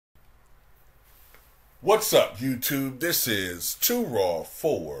What's up, YouTube? This is Too Raw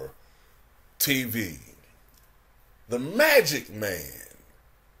for TV. The Magic Man,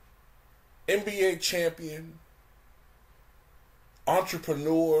 NBA champion,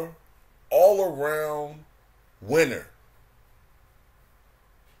 entrepreneur, all-around winner.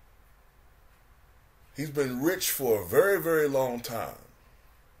 He's been rich for a very, very long time.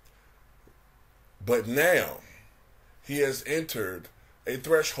 But now, he has entered a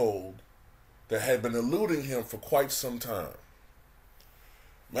threshold that had been eluding him for quite some time.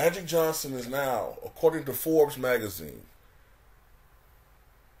 Magic Johnson is now, according to Forbes magazine,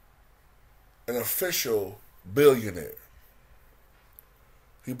 an official billionaire.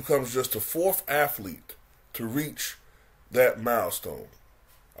 He becomes just the fourth athlete to reach that milestone.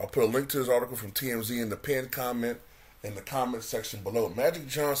 I'll put a link to this article from TMZ in the pinned comment in the comment section below. Magic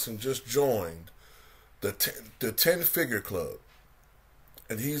Johnson just joined the 10-figure club,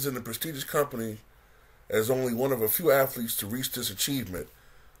 and he's in the prestigious company as only one of a few athletes to reach this achievement.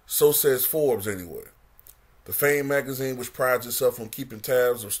 So says Forbes anyway. The Fame magazine, which prides itself on keeping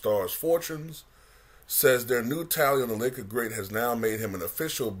tabs of stars' fortunes, says their new tally on the Laker great has now made him an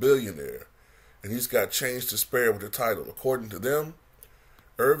official billionaire, and he's got change to spare with the title. According to them,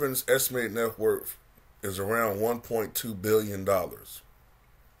 Irvin's estimated net worth is around $1.2 billion.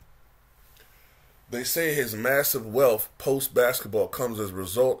 They say his massive wealth post-basketball comes as a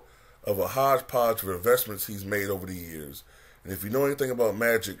result of a hodgepodge of investments he's made over the years. And if you know anything about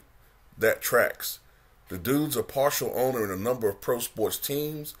Magic, that tracks. The dude's a partial owner in a number of pro sports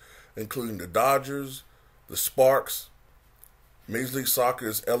teams, including the Dodgers, the Sparks, Major League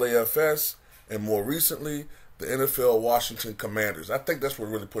Soccer's LAFS, and more recently, the NFL Washington Commanders. I think that's what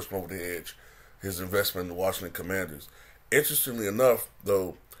really pushed him over the edge, his investment in the Washington Commanders. Interestingly enough,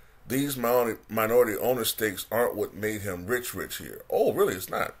 though, these minority owner stakes aren't what made him rich here. Oh, really? It's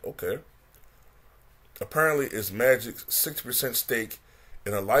not? Okay. Apparently, it's Magic's 60% stake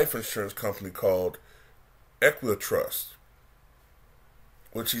in a life insurance company called Equitrust,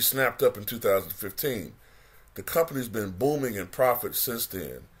 which he snapped up in 2015. The company's been booming in profits since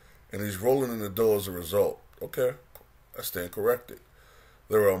then, and he's rolling in the dough as a result. Okay, I stand corrected.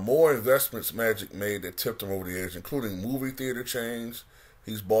 There are more investments Magic made that tipped him over the edge, including movie theater chains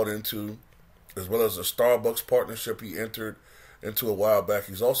he's bought into, as well as a Starbucks partnership he entered into a while back.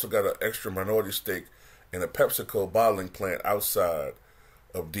 He's also got an extra minority stake in a PepsiCo bottling plant outside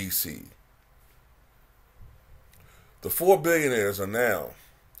of D.C. The four billionaires are now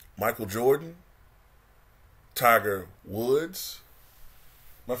Michael Jordan, Tiger Woods.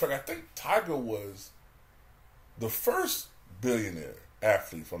 Matter of fact, I think Tiger was the first billionaire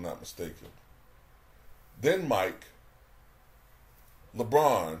athlete, if I'm not mistaken. Then Mike,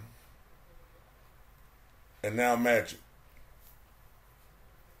 LeBron, and now Magic.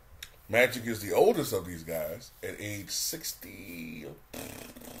 Magic is the oldest of these guys at age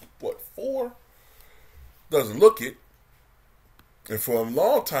 4? Doesn't look it. And for a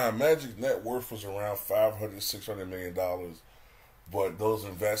long time, Magic's net worth was around $500, $600 million. But those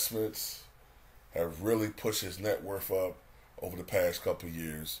investments have really pushed his net worth up over the past couple of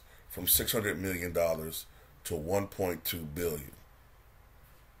years from $600 million to $1.2 billion.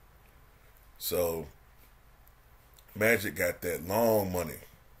 So, Magic got that long money.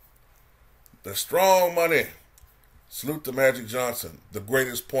 The strong money. Salute to Magic Johnson, the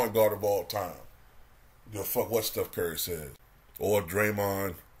greatest point guard of all time. Give a fuck what Steph Curry says. Or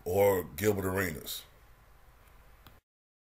Draymond, or Gilbert Arenas.